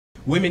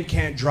Women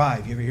can't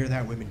drive. You ever hear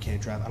that? Women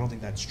can't drive. I don't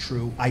think that's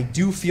true. I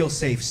do feel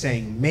safe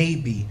saying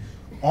maybe,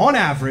 on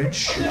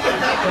average,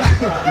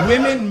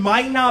 women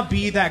might not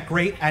be that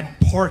great at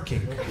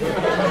parking.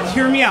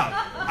 Hear me out.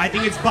 I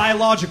think it's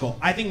biological.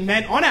 I think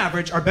men, on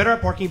average, are better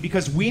at parking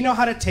because we know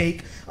how to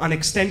take an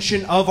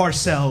extension of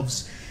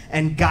ourselves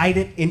and guide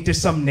it into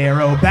some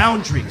narrow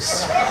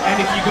boundaries.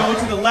 And if you go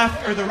to the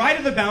left or the right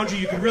of the boundary,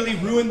 you can really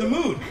ruin the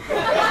mood.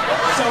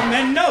 So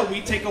men know we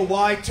take a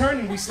wide turn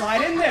and we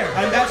slide in there.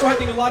 And that's why I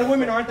think a lot of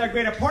women aren't that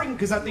great at parking,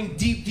 because I think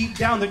deep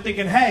down they're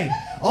thinking, hey,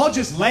 I'll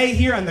just lay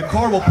here and the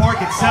car will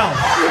park itself.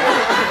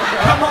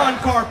 Come on,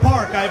 car,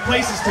 park. I have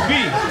places to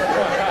be.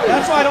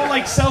 That's why I don't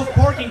like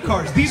self-parking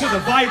cars. These are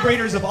the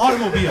vibrators of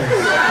automobiles.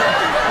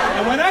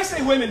 And when I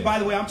say women, by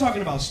the way, I'm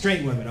talking about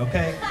straight women,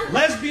 okay?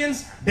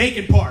 Lesbians, they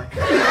can park. They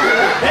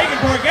can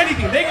park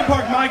anything. They can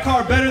park my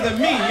car better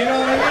than me, you know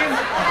what I mean?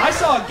 I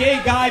saw a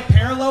gay guy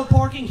parallel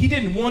parking. He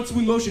didn't want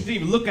smooth motion to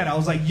even look at it. I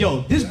was like,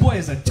 yo, this boy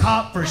is a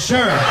top for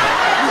sure.